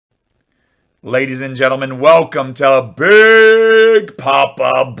Ladies and gentlemen, welcome to Big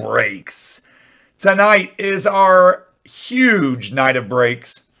Poppa Breaks. Tonight is our huge night of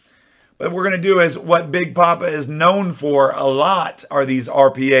breaks. What we're going to do is what Big Poppa is known for a lot are these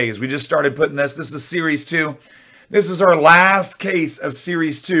RPAs. We just started putting this. This is Series 2. This is our last case of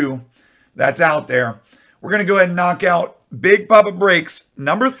Series 2 that's out there. We're going to go ahead and knock out Big Poppa Breaks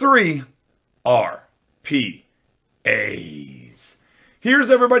number 3, RPAs.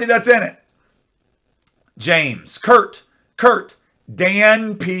 Here's everybody that's in it. James, Kurt,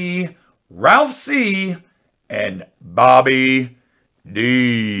 Dan P, Ralph C, and Bobby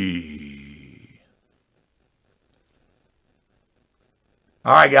D.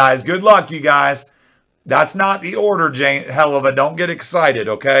 All right, guys. Good luck, you guys. That's not the order, Helluva. Don't get excited,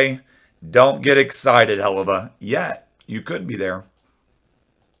 okay? Don't get excited, Helluva. Yet. You could be there.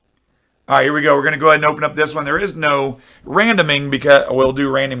 All right, here we go. We're going to go ahead and open up this one. There is no randoming because we'll do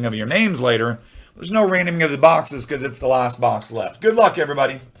randoming of your names later. There's no randoming of the boxes because it's the last box left. Good luck,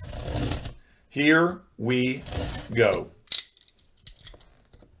 everybody. Here we go.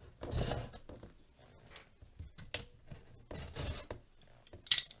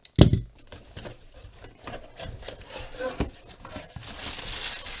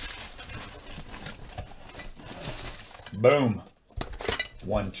 Boom.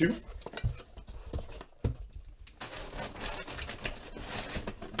 1, 2.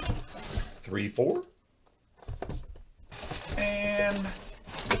 3, 4. And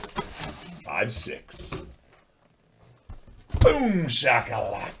 5, 6. Boom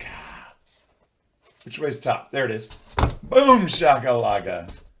shakalaka. Which way's top? There it is. Boom shakalaka.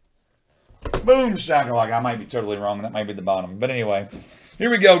 Boom shakalaka. I might be totally wrong. That might be the bottom. But anyway,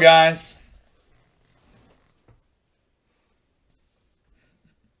 here we go, guys.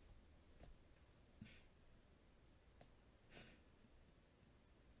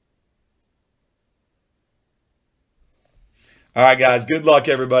 All right, guys. Good luck,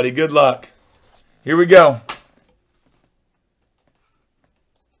 everybody. Good luck. Here we go.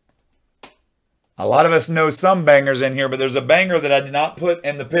 A lot of us know some bangers in here, but there's a banger that I did not put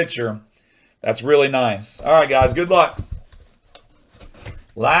in the picture. That's really nice. All right, guys. Good luck.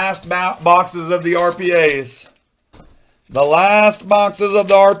 Last boxes of the RPAs. The last boxes of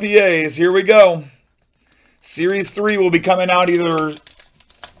the RPAs. Here we go. Series 3 will be coming out either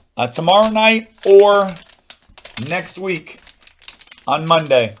tomorrow night or next week. On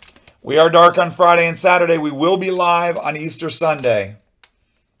Monday. We are dark on Friday and Saturday. We will be live on Easter Sunday.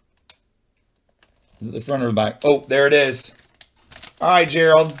 Is it the front or the back? Oh, there it is. All right,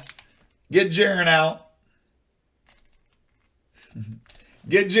 Gerald. Get Jaron out.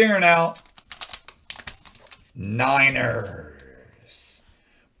 Get Jaron out. Niners.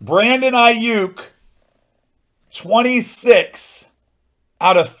 Brandon Ayuk. 26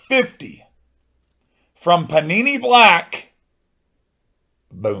 out of 50. From Panini Black.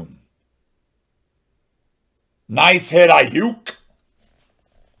 Boom. Nice hit, Ayuk.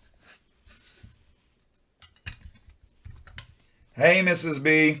 Hey, Mrs.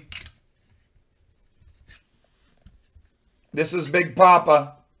 B. This is Big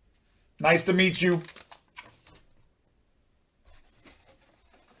Poppa. Nice to meet you.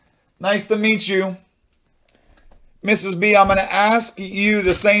 Nice to meet you. Mrs. B, I'm going to ask you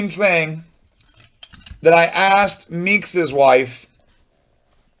the same thing that I asked Meeks' wife.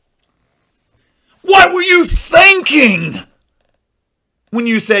 What were you thinking when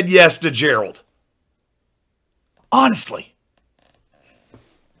you said yes to Gerald? Honestly.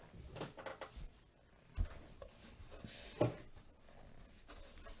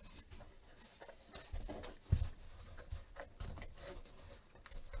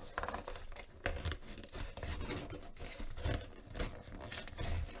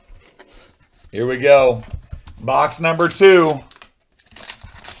 Here we go. Box number 2.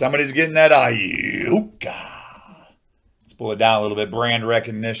 Somebody's getting that Ayuk. Let's pull it down a little bit. Brand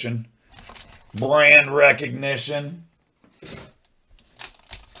recognition. Brand recognition.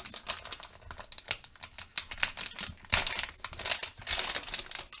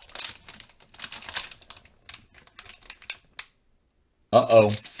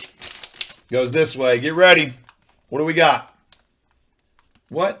 Uh-oh. Goes this way. Get ready. What do we got?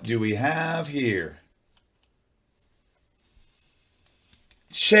 What do we have here?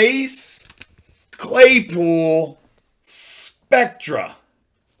 Chase Claypool Spectra.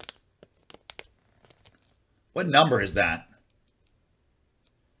 What number is that?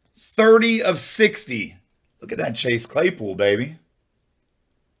 30 of 60. Look at that Chase Claypool, baby.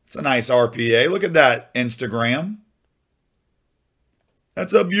 It's a nice RPA. Look at that Instagram.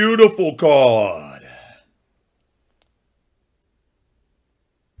 That's a beautiful card.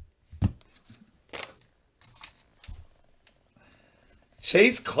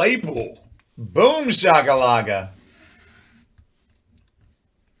 Chase Claypool. Boom shakalaka.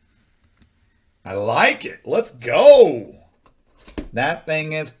 I like it. Let's go. That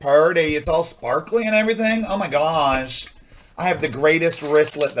thing is pretty. It's all sparkly and everything. Oh my gosh. I have the greatest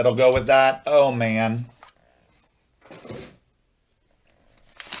wristlet that'll go with that. Oh man.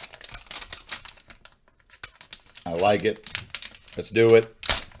 I like it. Let's do it.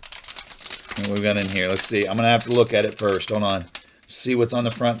 What we got in here? Let's see. I'm going to have to look at it first. Hold on. See what's on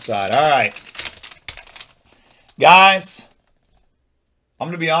the front side. All right. Guys, I'm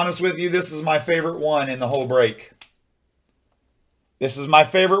going to be honest with you. This is my favorite one in the whole break. This is my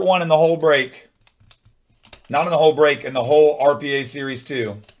favorite one in the whole break. Not in the whole break, in the whole RPA Series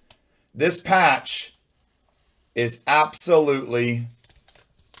 2. This patch is absolutely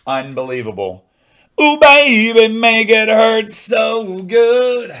unbelievable. Ooh, baby, make it hurt so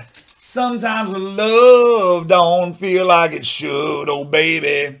good. Sometimes love don't feel like it should. Oh,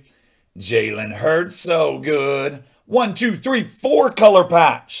 baby, Jalen hurts so good. 1, 2, 3, 4 color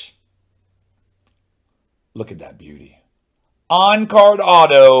patch. Look at that beauty. On-card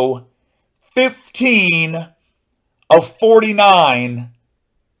auto, 15 of 49,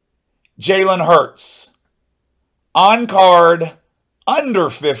 Jalen Hurts. On-card, under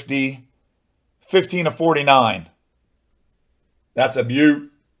 50, 15 of 49. That's a beaut.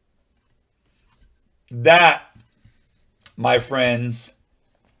 That, my friends,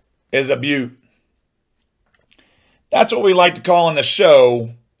 is a beaut. That's what we like to call in the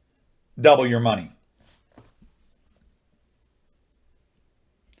show, double your money.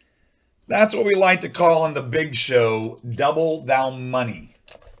 That's what we like to call in the big show, double down money.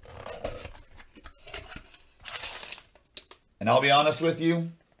 And I'll be honest with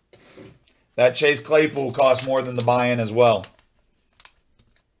you, that Chase Claypool costs more than the buy-in as well.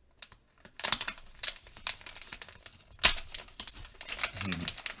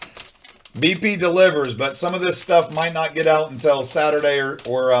 BP delivers, but some of this stuff might not get out until Saturday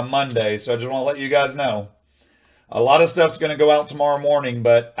or Monday, so I just want to let you guys know. A lot of stuff's going to go out tomorrow morning,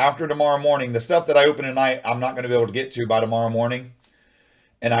 but after tomorrow morning, the stuff that I open tonight, I'm not going to be able to get to by tomorrow morning,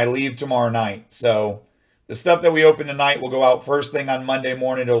 and I leave tomorrow night. So the stuff that we open tonight will go out first thing on Monday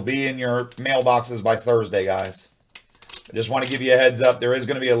morning. It'll be in your mailboxes by Thursday, guys. I just want to give you a heads up. There is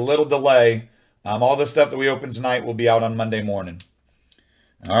going to be a little delay. All the stuff that we open tonight will be out on Monday morning.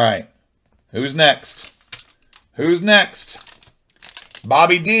 All right. Who's next? Who's next?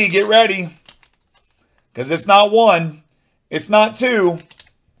 Bobby D, get ready. Because it's not 1. It's not 2.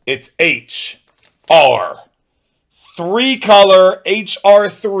 It's HR. 3-color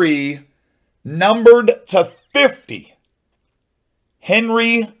HR3, numbered to 50.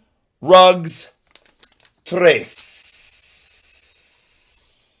 Henry Ruggs Tres.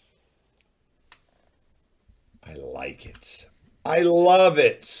 I like it. I love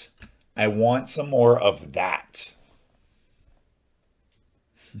it. I want some more of that.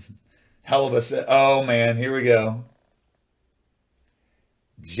 Hell of a set. Oh, man. Here we go.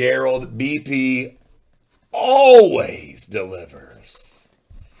 Gerald BP always delivers.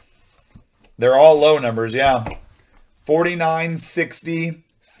 They're all low numbers, yeah. 49, 60,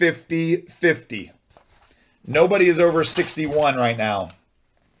 50, 50. Nobody is over 61 right now.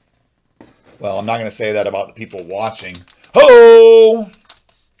 Well, I'm not going to say that about the people watching. Oh!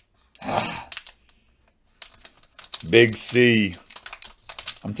 Big C.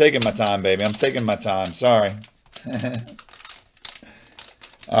 I'm taking my time, baby. I'm taking my time. Sorry.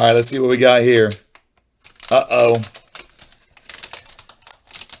 All right, let's see what we got here. Uh-oh.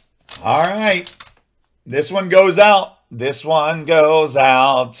 All right. This one goes out. This one goes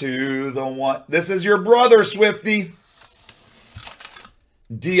out to the one. This is your brother, Swifty.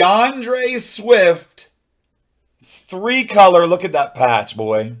 DeAndre Swift. 3-color. Look at that patch,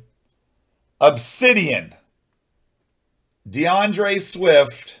 boy. Obsidian. DeAndre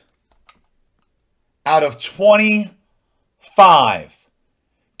Swift out of 25.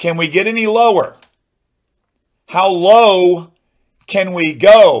 Can we get any lower? How low can we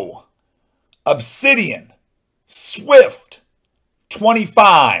go? Obsidian. Swift.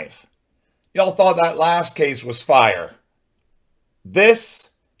 25. Y'all thought that last case was fire. This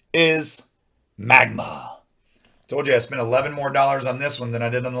is magma. Told you I spent $11 more on this one than I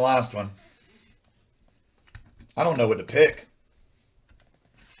did on the last one. I don't know what to pick.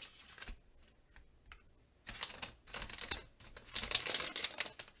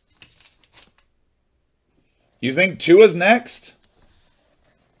 You think TUA's next?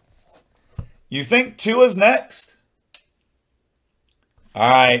 You think TUA's next? All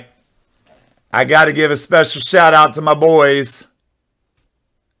right. I got to give a special shout out to my boys.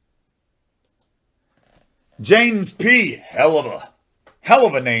 Hell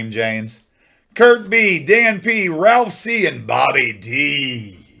of a name, James. Kurt B, Dan P, Ralph C, and Bobby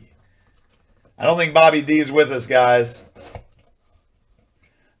D. I don't think Bobby D is with us, guys.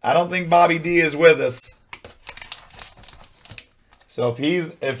 I don't think Bobby D is with us. So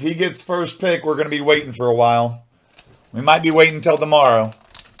if he gets first pick, we're going to be waiting for a while. We might be waiting until tomorrow.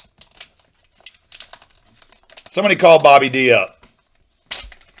 Somebody call Bobby D up.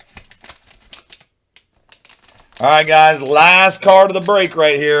 All right, guys. Last card of the break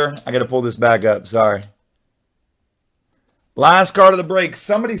right here. I got to pull this back up. Sorry. Last card of the break.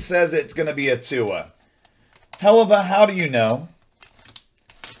 Somebody says it's going to be a TUA. Hell of a, how do you know?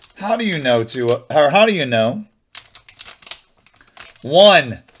 How do you know, TUA? Or how do you know?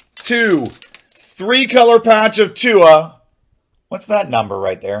 1, 2, 3 color patch of TUA. What's that number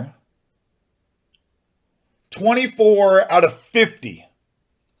right there? 24 out of 50.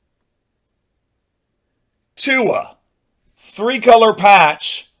 TUA. 3 color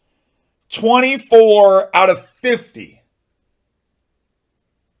patch. 24 out of 50.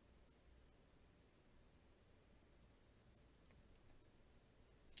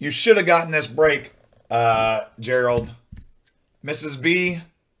 You should have gotten this break, Gerald. Mrs. B,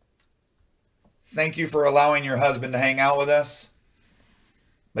 thank you for allowing your husband to hang out with us.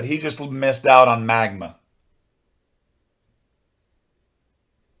 But he just missed out on Magma.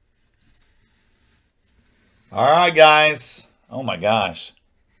 All right, guys. Oh, my gosh.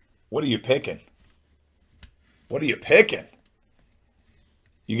 What are you picking? What are you picking?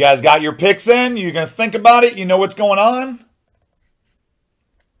 You guys got your picks in? You going to think about it? You know what's going on?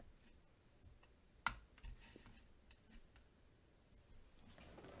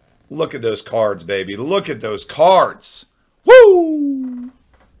 Look at those cards, baby. Look at those cards. Woo!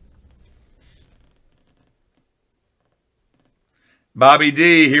 Bobby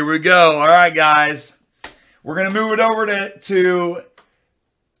D, here we go. All right, guys. We're going to move it over to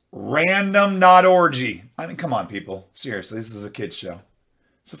random.org. I mean, come on, people. Seriously, this is a kid's show.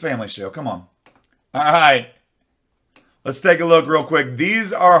 It's a family show. Come on. All right. Let's take a look real quick.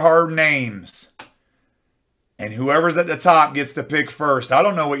 These are our names. And whoever's at the top gets to pick first. I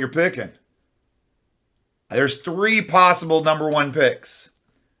don't know what you're picking. There's 3 possible number 1 picks.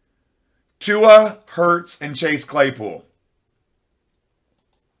 TUA, Hurts, and Chase Claypool.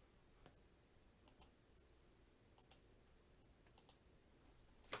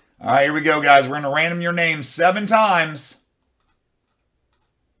 All right, here we go, guys. We're going to random your names 7 times.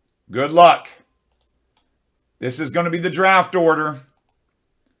 Good luck. This is going to be the draft order.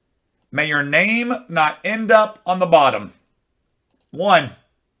 May your name not end up on the bottom. 1,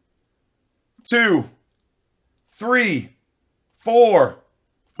 2, 3, 4,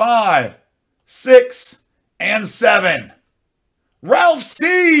 5, 6, and 7. Ralph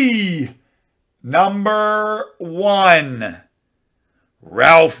C. Number 1.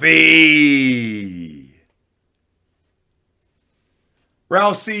 Ralphie.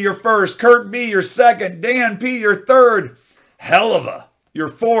 Ralph C, your first. Kurt B, your second. Dan P, your third. Hell of a, your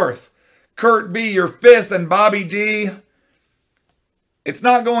fourth. Kurt B, your 5th, and Bobby D. It's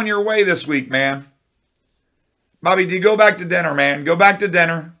not going your way this week, man. Bobby D, go back to dinner, man. Go back to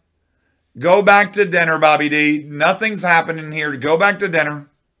dinner. Go back to dinner, Bobby D. Nothing's happening here. Go back to dinner.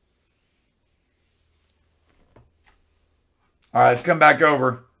 All right, let's come back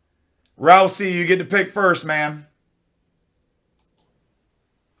over. Ralph C, you get to pick first, man.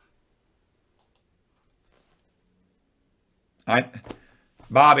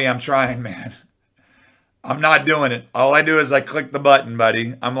 Bobby, I'm trying, man. I'm not doing it. All I do is I click the button,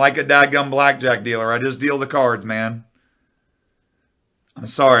 buddy. I'm like a dadgum blackjack dealer. I just deal the cards, man. I'm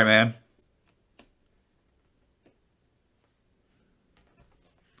sorry, man.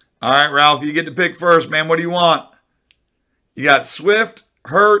 All right, Ralph, you get to pick first, man. What do you want? You got Swift,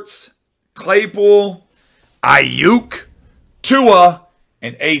 Hurts, Claypool, Ayuk, TUA,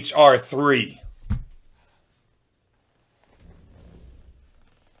 and HR3.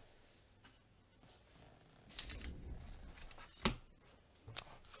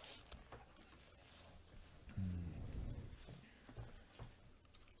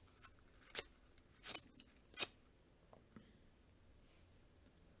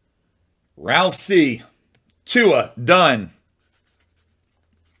 Ralph C. TUA, done.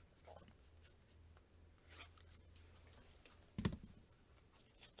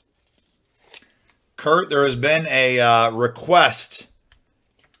 Kurt, there has been a request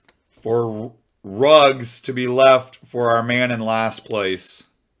for rugs to be left for our man in last place.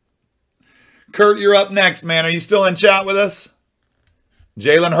 Kurt, you're up next, man. Are you still in chat with us?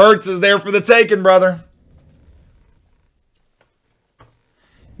 Jalen Hurts is there for the taking, brother.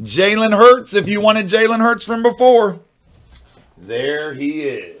 Jalen Hurts, if you wanted Jalen Hurts from before. There he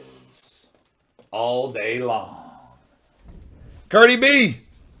is. All day long. Curdy B,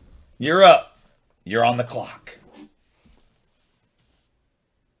 you're up. You're on the clock.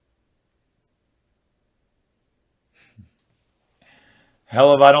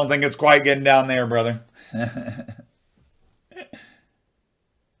 Hell if I don't think it's quite getting down there, brother.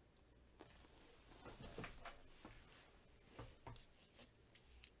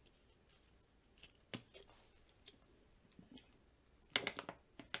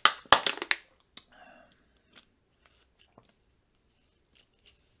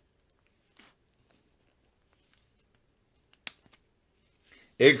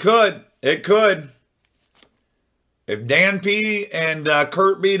 It could. It could. If Dan P and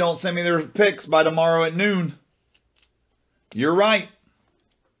Kurt B don't send me their picks by tomorrow at noon, you're right.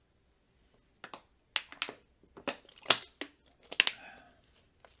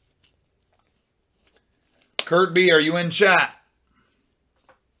 Kurt B, are you in chat?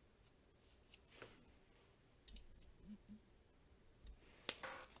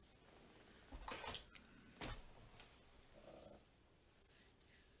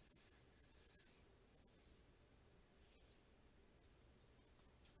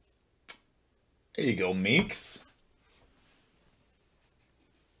 There you go, Meeks.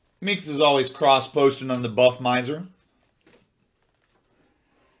 Meeks is always cross-posting on the Buff Miser.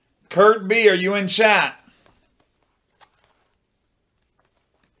 Kurt B, are you in chat?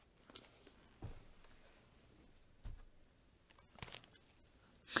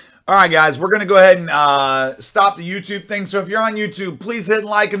 All right, guys, we're going to go ahead and stop the YouTube thing. So if you're on YouTube, please hit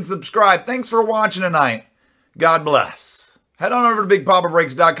like and subscribe. Thanks for watching tonight. God bless. Head on over to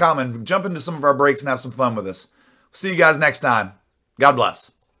BigPoppaBreaks.com and jump into some of our breaks and have some fun with us. See you guys next time. God bless.